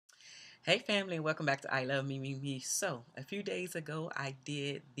Hey family, and welcome back to I Love Me Me Me. So, a few days ago, I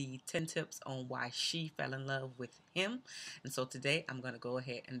did the 10 tips on why she fell in love with him. And so today, I'm going to go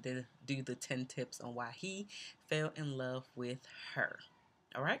ahead and do the 10 tips on why he fell in love with her.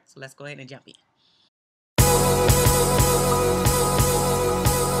 All right, so let's go ahead and jump in.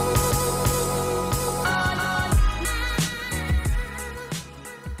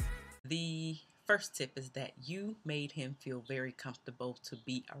 The first tip is that you made him feel very comfortable to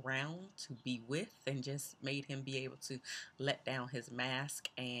be around, to be with, and just made him be able to let down his mask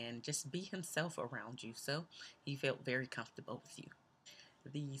and just be himself around you. So he felt very comfortable with you.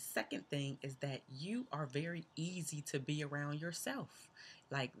 The second thing is that you are very easy to be around yourself.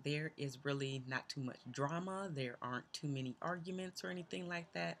 Like, there is really not too much drama. There aren't too many arguments or anything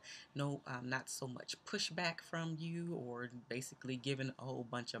like that. No, not so much pushback from you or basically giving a whole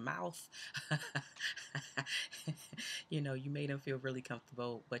bunch of mouth. You made them feel really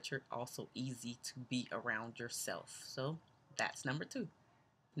comfortable, but you're also easy to be around yourself. So that's number two.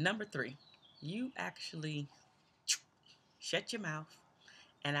 Number three, you actually shut your mouth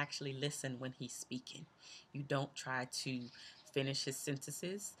and actually listen when he's speaking. You don't try to finish his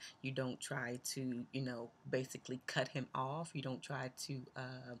sentences. You don't try to, basically cut him off. You don't try to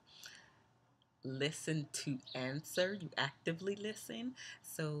listen to answer. You actively listen.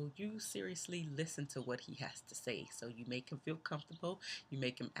 So you seriously listen to what he has to say. So you make him feel comfortable. You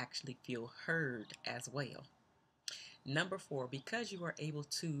make him actually feel heard as well. Number four, because you are able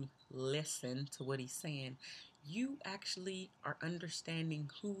to listen to what he's saying, you actually are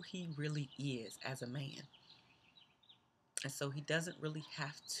understanding who he really is as a man. And so he doesn't really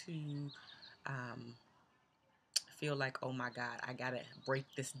have to um, feel like, oh my God, I got to break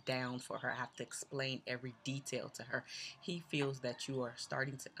this down for her. I have to explain every detail to her. He feels that you are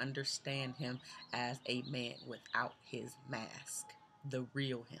starting to understand him as a man without his mask, the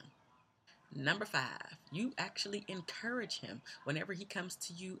real him. Number five, you actually encourage him whenever he comes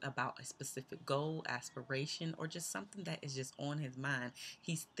to you about a specific goal, aspiration, or just something that is just on his mind.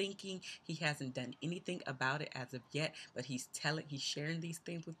 He's thinking, he hasn't done anything about it as of yet, but he's sharing these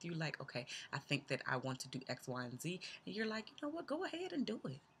things with you like, okay, I think that I want to do X, Y, and Z. And you're like, you know what, go ahead and do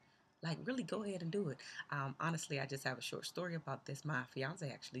it. Like, really go ahead and do it. Honestly, I just have a short story about this. My fiance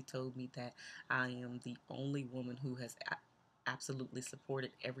actually told me that I am the only woman who has absolutely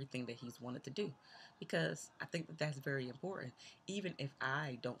supported everything that he's wanted to do, because I think that that's very important. Even if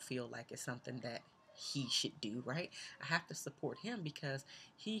I don't feel like it's something that he should do, right? I have to support him because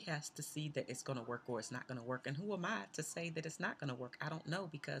he has to see that it's going to work or it's not going to work. And who am I to say that it's not going to work? I don't know,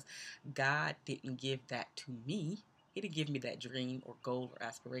 because God didn't give that to me. He didn't give me that dream or goal or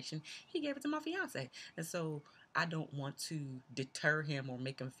aspiration. He gave it to my fiance. And so I don't want to deter him or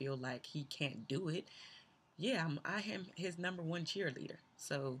make him feel like he can't do it. Yeah, I am his number one cheerleader.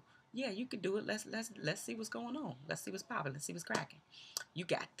 So yeah, you could do it. Let's see what's going on. Let's see what's popping. Let's see what's cracking. You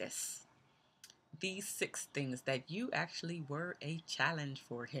got this. These six things that you actually were a challenge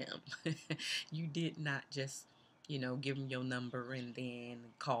for him. You did not just, give him your number and then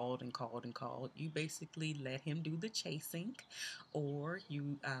called and called and called. You basically let him do the chasing, or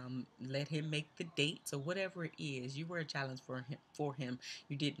you let him make the dates or whatever it is. You were a challenge for him.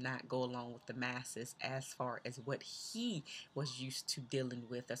 You did not go along with the masses as far as what he was used to dealing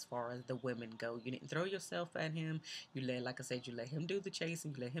with as far as the women go. You didn't throw yourself at him. Like I said, you let him do the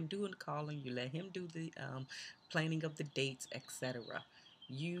chasing, you let him do the calling, you let him do the planning of the dates, etc.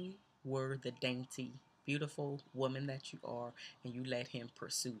 You were the dainty, beautiful woman that you are, and you let him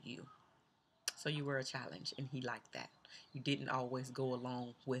pursue you. So you were a challenge, and he liked that. You didn't always go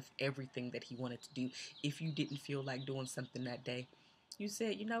along with everything that he wanted to do. If you didn't feel like doing something that day, you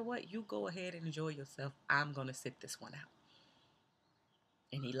said, you know what, you go ahead and enjoy yourself. I'm going to sit this one out.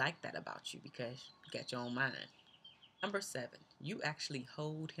 And he liked that about you because you got your own mind. Number seven, you actually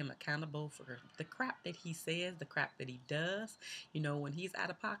hold him accountable for the crap that he says, the crap that he does. When he's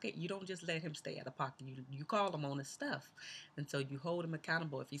out of pocket, you don't just let him stay out of pocket. You call him on his stuff. And so you hold him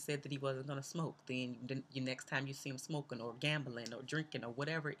accountable. If he said that he wasn't going to smoke, then the next time you see him smoking or gambling or drinking or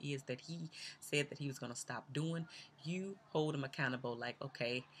whatever it is that he said that he was going to stop doing, you hold him accountable like,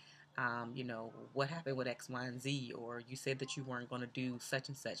 okay, what happened with X, Y, and Z, or you said that you weren't going to do such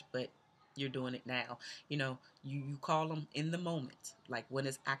and such, but you're doing it now. You call them in the moment, like when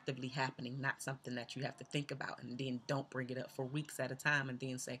it's actively happening, not something that you have to think about, and then don't bring it up for weeks at a time and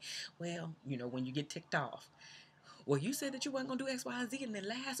then say, well, when you get ticked off, well, you said that you weren't going to do X, Y, and Z, and then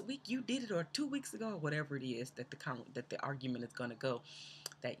last week you did it, or 2 weeks ago, or whatever it is that the argument is going to go,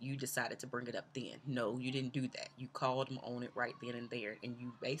 that you decided to bring it up then. No, you didn't do that. You called him on it right then and there, and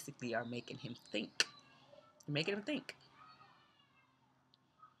you basically are making him think. You're making him think.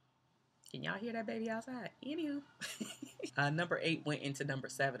 Can y'all hear that baby outside? Anywho. Number 8 went into number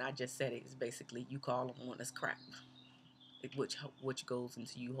 7. I just said it. It's basically you call him on his crap, which goes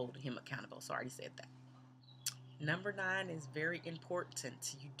into you holding him accountable. So I already said that. Number 9 is very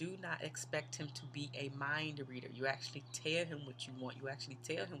important. You do not expect him to be a mind reader. You actually tell him what you want. You actually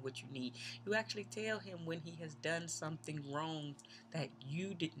tell him what you need. You actually tell him when he has done something wrong that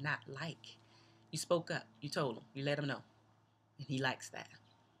you did not like. You spoke up. You told him. You let him know. And he likes that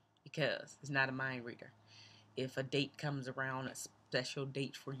because he's not a mind reader. If a date comes around, a special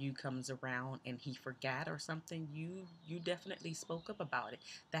date for you comes around and he forgot or something, you definitely spoke up about it.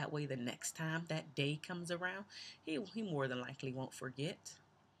 That way the next time that day comes around, he more than likely won't forget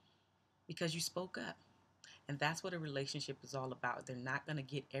because you spoke up. And that's what a relationship is all about. They're not going to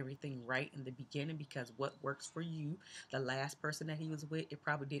get everything right in the beginning because what works for you, the last person that he was with, it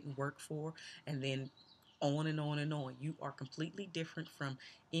probably didn't work for. And then on and on and on. You are completely different from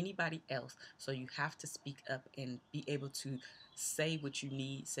anybody else. So you have to speak up and be able to say what you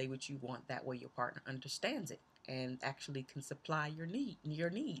need, say what you want. That way your partner understands it and actually can supply your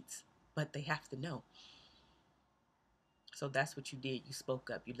needs. But they have to know. So that's what you did. You spoke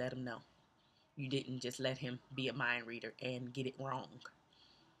up. You let them know. You didn't just let him be a mind reader and get it wrong.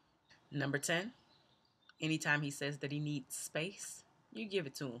 Number 10, anytime he says that he needs space, you give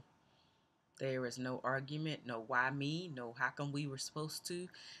it to him. There is no argument, no why me, no how come we were supposed to.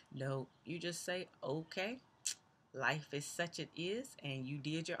 No, you just say, okay, life is such it is, and you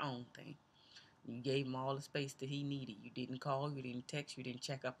did your own thing. You gave him all the space that he needed. You didn't call, you didn't text, you didn't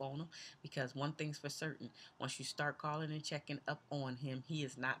check up on him. Because one thing's for certain, once you start calling and checking up on him, he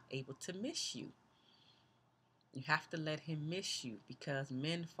is not able to miss you. You have to let him miss you because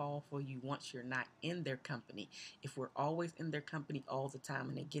men fall for you once you're not in their company. If we're always in their company all the time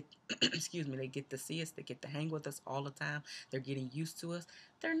and they get, excuse me, they get to see us, they get to hang with us all the time, they're getting used to us,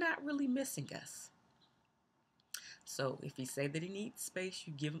 they're not really missing us. So if he say that he needs space,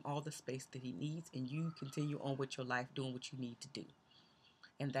 you give him all the space that he needs and you continue on with your life doing what you need to do.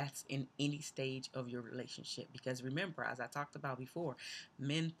 And that's in any stage of your relationship. Because remember, as I talked about before,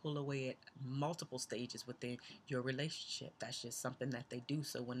 men pull away at multiple stages within your relationship. That's just something that they do.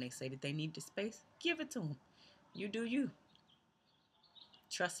 So when they say that they need the space, give it to them. You do you.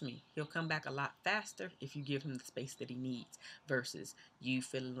 Trust me, he'll come back a lot faster if you give him the space that he needs versus you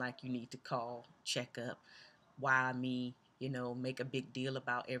feeling like you need to call, check up, why me, make a big deal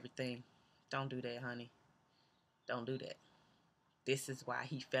about everything. Don't do that, honey. Don't do that. This is why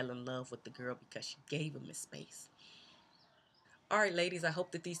he fell in love with the girl because she gave him his space. All right, ladies, I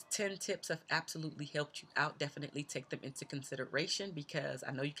hope that these 10 tips have absolutely helped you out. Definitely take them into consideration because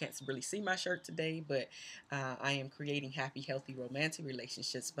I know you can't really see my shirt today, but I am creating happy, healthy, romantic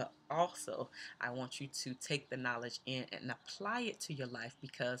relationships. But also, I want you to take the knowledge in and apply it to your life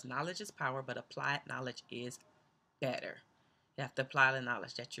because knowledge is power, but applied knowledge is better. You have to apply the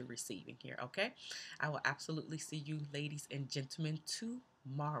knowledge that you're receiving here, okay? I will absolutely see you, ladies and gentlemen,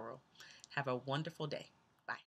 tomorrow. Have a wonderful day.